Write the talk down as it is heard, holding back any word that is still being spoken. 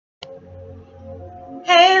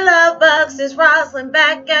Empaths, it's Roslynn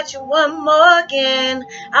back at you one more again.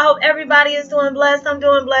 I hope everybody is doing blessed. I'm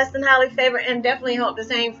doing blessed and highly favored, and definitely hope the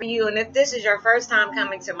same for you. And if this is your first time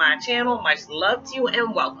coming to my channel, much love to you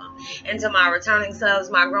and welcome. And to my returning subs,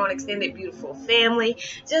 my growing extended beautiful family,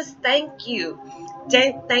 just thank you.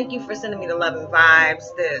 Thank you for sending me the loving vibes,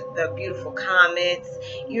 the beautiful comments.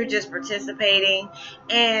 You're just participating,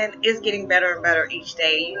 and it's getting better and better each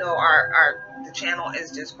day. You know, the channel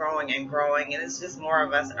is just growing and growing, and it's just more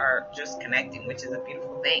of us are just connecting, which is a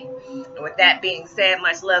beautiful thing. And with that being said,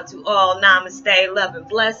 much love to all. Namaste, love and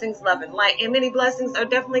blessings, love and light, and many blessings are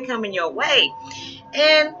definitely coming your way.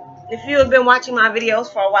 And if you have been watching my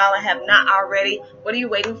videos for a while and have not already, what are you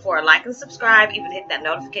waiting for? Like and subscribe, even hit that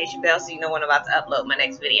notification bell so you know when I'm about to upload my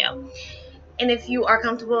next video. And if you are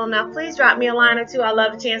comfortable enough, please drop me a line or two. I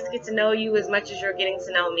love a chance to get to know you as much as you're getting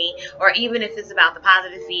to know me, or even if it's about the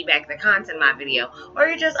positive feedback, the content of my video, or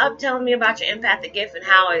you're just up telling me about your empathic gift and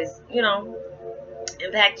how it's, you know,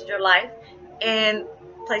 impacted your life and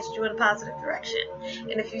placed you in a positive direction.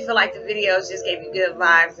 And if you feel like the videos just gave you good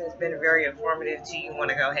vibes and it's been very informative to you,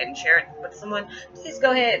 want to go ahead and share it with someone, please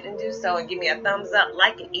go ahead and do so and give me a thumbs up,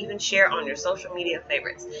 like, and even share on your social media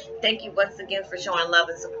favorites. Thank you once again for showing love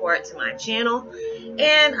and support to my channel,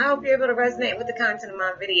 and I hope you're able to resonate with the content of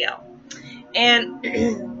my video. And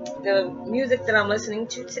the music that I'm listening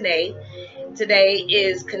to today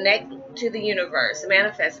is Connect to the Universe.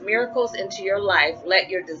 Manifest miracles into your life. Let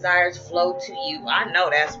your desires flow to you. I know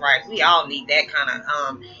that's right. We all need that kind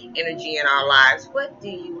of energy in our lives. What do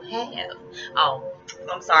you have? Oh,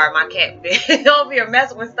 I'm sorry. My cat been over here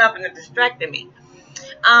messing with stuff and it distracted me.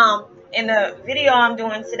 In the video I'm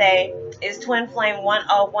doing today is Twin Flame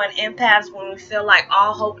 101 Empaths, when we feel like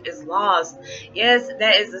all hope is lost. Yes,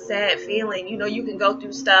 that is a sad feeling. You know, you can go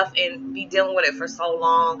through stuff and be dealing with it for so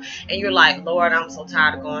long, and you're like, Lord, I'm so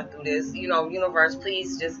tired of going through this. You know, universe,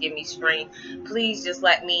 please just give me strength. Please just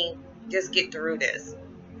let me just get through this.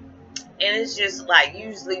 And it's just like,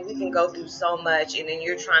 usually we can go through so much, and then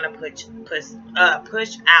you're trying to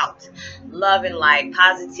push out love and light,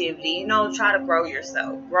 positivity. You know, try to grow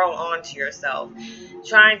yourself, grow onto yourself,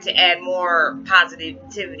 trying to add more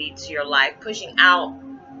positivity to your life, pushing out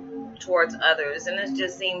towards others. And it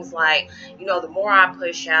just seems like, you know, the more I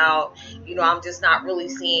push out, you know, I'm just not really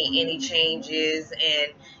seeing any changes,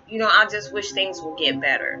 and you know, I just wish things would get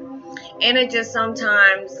better. And it just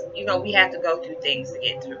sometimes, you know, we have to go through things to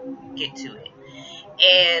get to it.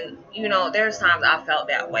 And you know, there's times I felt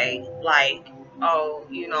that way, like, oh,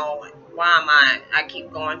 you know, why I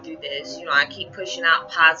keep going through this? You know, I keep pushing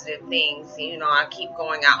out positive things. You know, I keep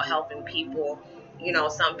going out helping people. You know,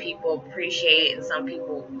 some people appreciate it and some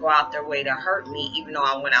people go out their way to hurt me, even though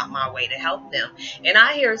I went out my way to help them. And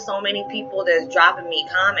I hear so many people that's dropping me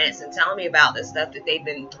comments and telling me about the stuff that they've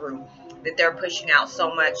been through, that they're pushing out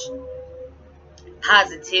so much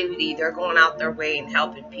positivity. They're going out their way and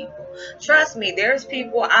helping people. Trust me, there's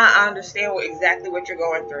people, I understand exactly what you're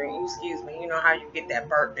going through. Excuse me. You know how you get that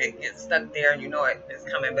burp that gets stuck there and you know it's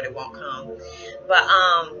coming, but it won't come. But,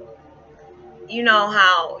 you know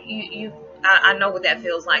how I know what that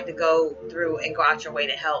feels like, to go through and go out your way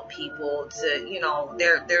to help people. To, you know,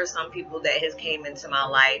 there's some people that has came into my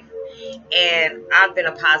life and I've been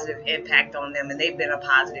a positive impact on them, and they've been a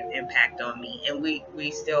positive impact on me, and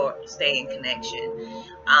we still stay in connection,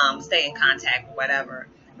 stay in contact, whatever.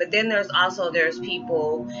 But then there's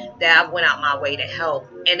people that I went out my way to help,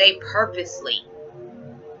 and they purposely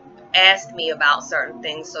asked me about certain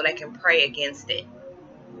things so they can pray against it.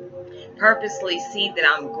 Purposely see that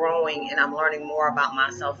I'm growing and I'm learning more about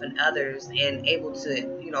myself and others, and able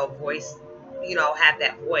to, you know, voice, you know, have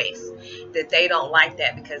that voice, that they don't like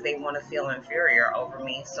that because they want to feel inferior over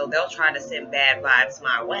me. So they'll try to send bad vibes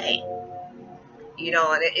my way. You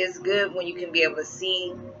know, and it's good when you can be able to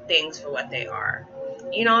see things for what they are.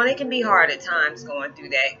 You know, and it can be hard at times going through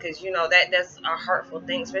that, because, you know, that's a hurtful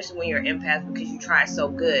thing, especially when you're an empath, because you try so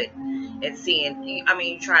good at seeing, I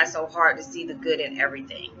mean, you try so hard to see the good in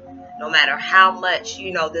everything. No matter how much,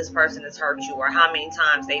 you know, this person has hurt you, or how many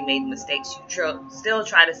times they made mistakes, you still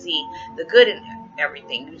try to see the good in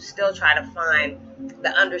everything. You still try to find the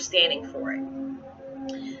understanding for it.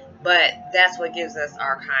 But that's what gives us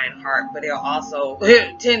our kind heart. But it'll also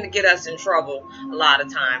tend to get us in trouble a lot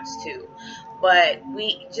of times too. But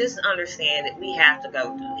we just understand that we have to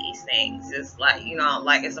go through these things. It's like, you know,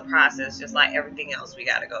 like it's a process, just like everything else we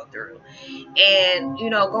got to go through. And, you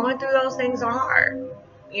know, going through those things are hard.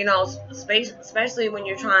 You know, especially when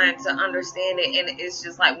you're trying to understand it, and it's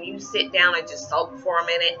just like when you sit down and just soak for a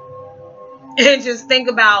minute, and just think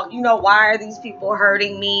about, you know, why are these people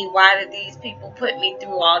hurting me? Why did these people put me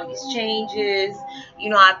through all these changes? You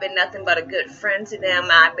know, I've been nothing but a good friend to them.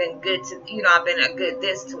 I've been good to, you know, I've been a good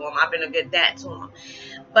this to them. I've been a good that to them.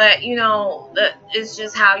 But, you know, it's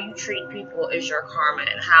just how you treat people is your karma,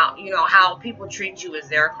 and how, you know, how people treat you is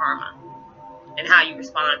their karma, and how you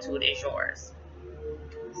respond to it is yours.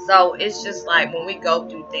 So it's just like when we go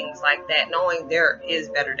through things like that, knowing there is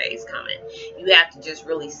better days coming, you have to just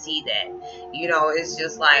really see that. You know, it's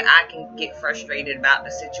just like I can get frustrated about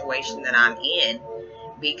the situation that I'm in,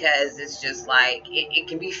 because it's just like it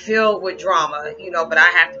can be filled with drama, you know, but I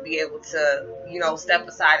have to be able to, you know, step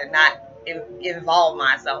aside and not involve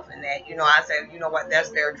myself in that. You know, I said, you know what, that's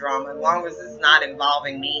their drama. As long as it's not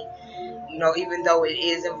involving me, you know, even though it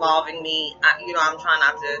is involving me, you know, I'm trying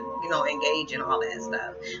not to, you know, engage in all that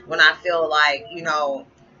stuff. When I feel like, you know,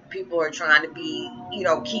 people are trying to be, you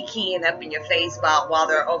know, kikiing up in your face while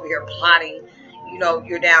they're over here plotting, you know,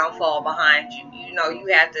 your downfall behind you. You know, you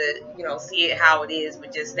have to, you know, see it how it is,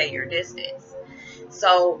 but just stay your distance.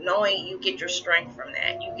 So knowing you get your strength from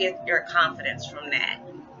that, you get your confidence from that,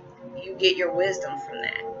 you get your wisdom from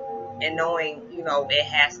that. And knowing, you know, it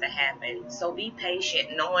has to happen. So be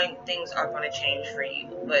patient, knowing things are going to change for you,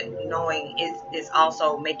 but knowing it's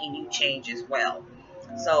also making you change as well.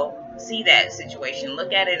 So see that situation,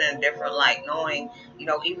 look at it in a different light, knowing, you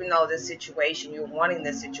know, even though this situation, you're wanting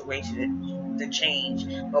this situation to change,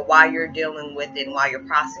 but while you're dealing with it and while you're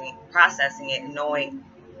processing it, knowing,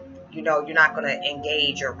 you know, you're not going to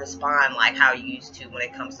engage or respond like how you used to when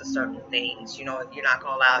it comes to certain things. You know, you're not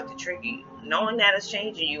going to allow it to trigger you, knowing that it's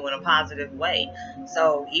changing you in a positive way.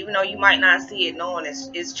 So even though you might not see it, knowing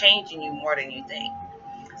it's changing you more than you think.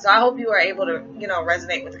 So I hope you are able to, you know,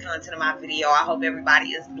 resonate with the content of my video. I hope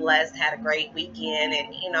everybody is blessed, had a great weekend,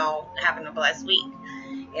 and, you know, having a blessed week.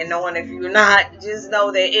 And knowing if you're not, just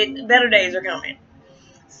know that better days are coming.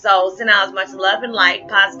 So send out as much love and light,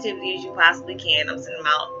 positivity as you possibly can. I'm sending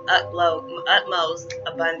out utmost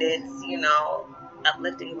abundance, you know,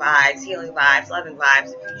 uplifting vibes, healing vibes, loving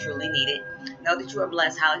vibes if you truly need it. Know that you are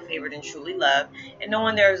blessed, highly favored, and truly loved. And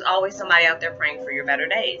knowing there's always somebody out there praying for your better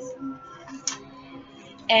days.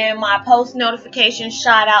 And my post notification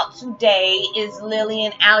shout out today is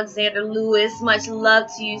Lillian Alexander Lewis. Much love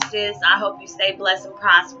to you, sis. I hope you stay blessed and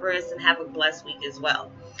prosperous and have a blessed week as well.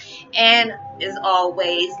 And as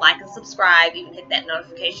always, like and subscribe, even hit that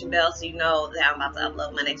notification bell so you know that I'm about to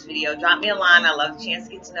upload my next video. Drop me a line. I love the chance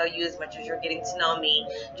to get to know you as much as you're getting to know me.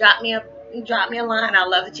 Drop me a line. I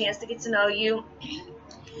love the chance to get to know you.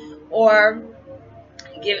 Or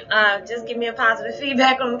just give me a positive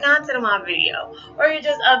feedback on the content of my video, or you're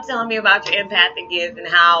just up telling me about your empathic gift and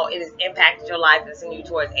how it has impacted your life and sent you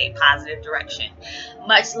towards a positive direction.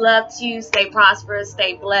 Much love to you. Stay prosperous,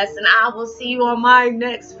 stay blessed, and I will see you on my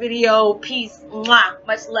next video. Peace. Mwah.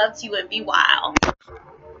 Much love to you, and be wild.